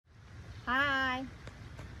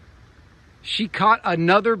She caught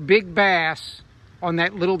another big bass on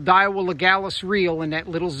that little Daiwa Legalis reel and that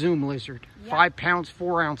little Zoom lizard. Yep. 5 pounds,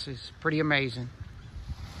 4 ounces. Pretty amazing.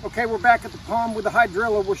 Okay, we're back at the pond with the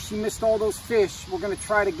hydrilla where she missed all those fish. We're going to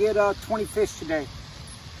try to get 20 fish today.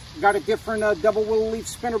 We got a different double willow leaf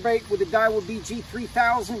spinnerbait with the Daiwa BG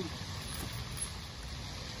 3000.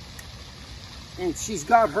 And she's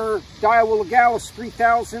got her Daiwa Legalis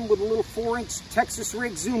 3000 with a little 4-inch Texas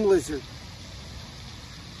rig Zoom lizard.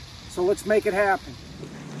 So let's make it happen.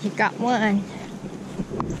 You got one.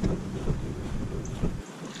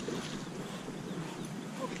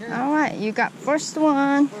 Okay. All right, you got first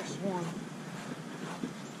one. First one.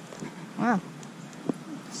 Wow.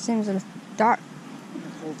 Seems a little dark.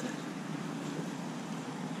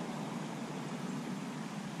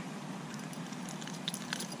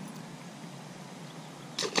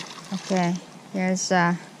 Okay, here's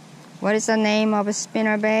what is the name of a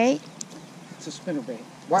spinnerbait? It's a spinnerbait.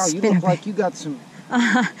 Wow, you look like you got some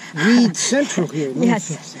weed central here.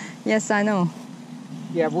 Yes, yes, I know.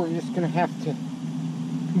 Yeah, we're just gonna have to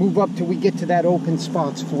move up till we get to that open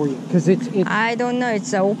spots for you, because it's. I don't know.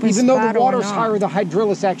 It's an open even spot. Even though the water's higher, the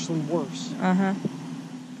hydrilla is actually worse.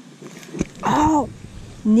 Oh,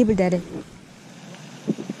 nibbled at it.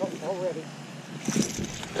 Oh, already.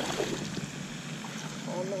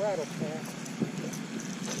 On the rattle trap.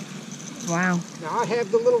 Wow. Now I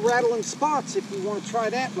have the little rattling spots if you want to try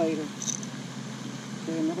that later.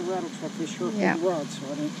 Okay, another rattle trap. They sure big rod, so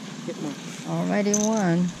I don't get much. Already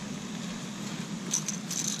one.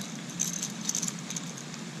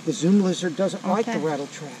 The Zoom lizard doesn't like the rattle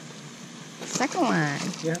trap. Second one.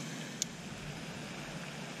 Yep.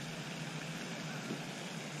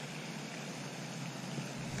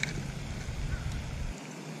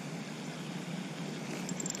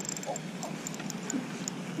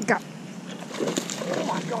 Got. Oh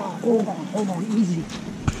my God! Hold on, easy.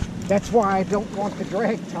 That's why I don't want the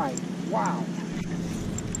drag tight. Wow.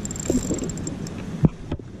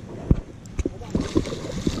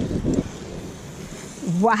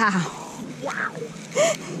 Wow. Wow.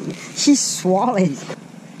 He's swallowed.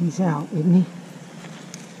 He's out, isn't he?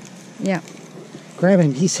 Yeah. Grab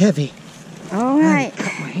him, he's heavy. All right.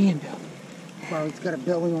 Cut my hand up. Wow, he's got a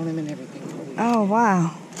belly on him and everything. Oh,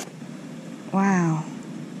 wow. Wow.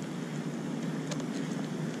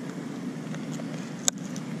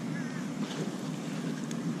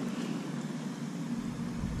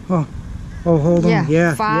 Oh, hold on.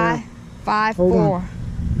 Yeah. 5, 4.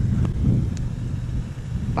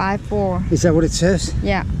 5, 4. Is that what it says?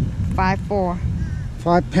 Yeah. 5, 4.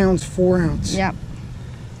 5 pounds, 4 ounces. Yep.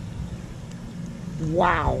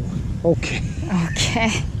 Wow. Okay.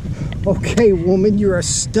 Okay. Okay, woman, you're a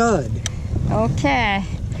stud. Okay.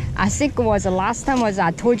 I think it was the last time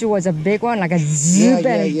I told you was a big one, like a zoom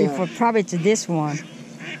before probably to this one.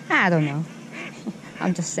 I don't know.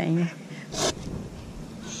 I'm just saying.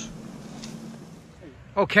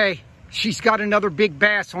 Okay, she's got another big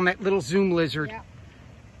bass on that little Zoom lizard. Yep.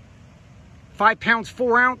 5 pounds,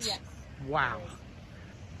 4 ounce? Yes. Wow.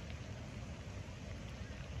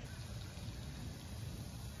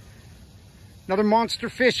 Another monster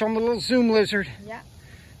fish on the little Zoom lizard. Yeah.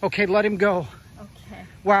 Okay, let him go. Okay.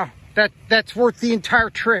 Wow, that's worth the entire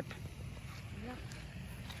trip.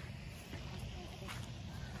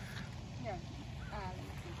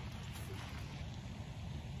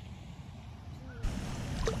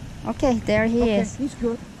 Okay, there he is. He's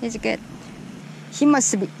good. He's good. He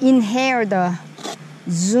must be inhaled the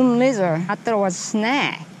Zoom lizard. I thought it was a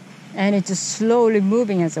snag. And it's just slowly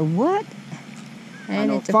moving. I said, what?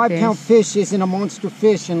 And it's a 5 pound fish isn't a monster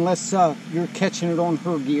fish unless you're catching it on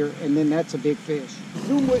her gear, and then that's a big fish.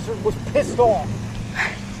 Zoom lizard was pissed off.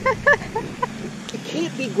 You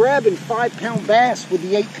can't be grabbing 5 pound bass with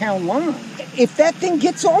the 8 pound line. If that thing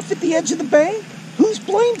gets off at the edge of the bank, who's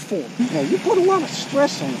blamed for it? Now, you put a lot of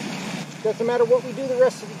stress on it. Doesn't matter what we do the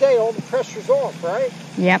rest of the day, all the pressure's off, right?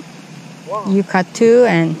 Yep. Wow. You caught 2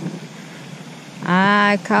 and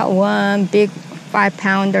I caught 1 big 5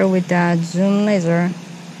 pounder with the Zoom lizard.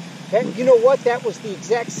 And you know what? That was the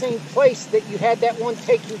exact same place that you had that one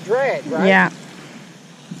take your drag, right? Yeah.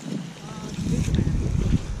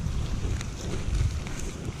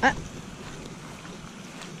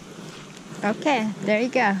 Okay, there you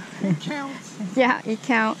go. It counts. Yeah, it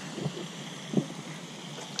counts.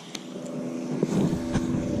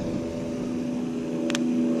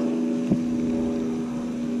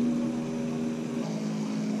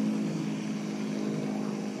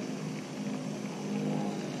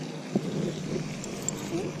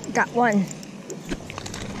 Got 1.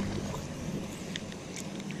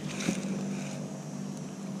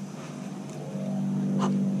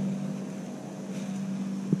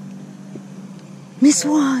 Miss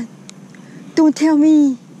One, don't tell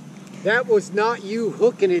me. That was not you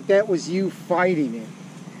hooking it, that was you fighting it.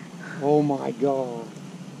 Oh my God.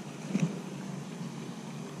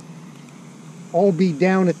 I'll be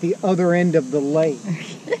down at the other end of the lake.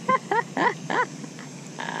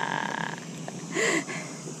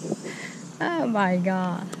 Oh my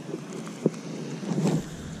God.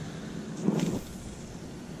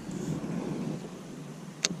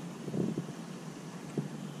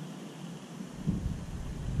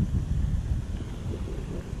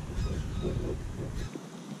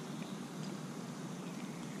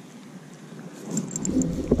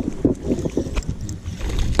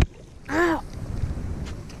 Ow.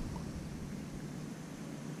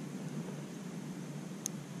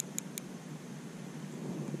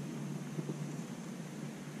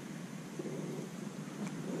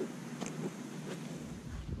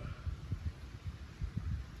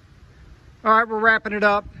 All right, we're wrapping it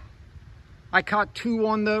up. I caught 2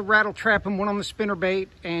 on the rattle trap and 1 on the spinnerbait,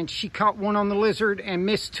 and she caught 1 on the lizard and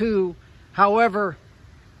missed 2. However,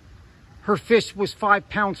 her fish was 5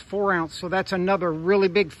 pounds 4 ounce, so that's another really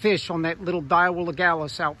big fish on that little Daiwa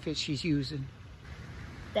Legalis outfit she's using.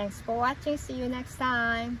 Thanks for watching. See you next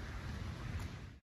time.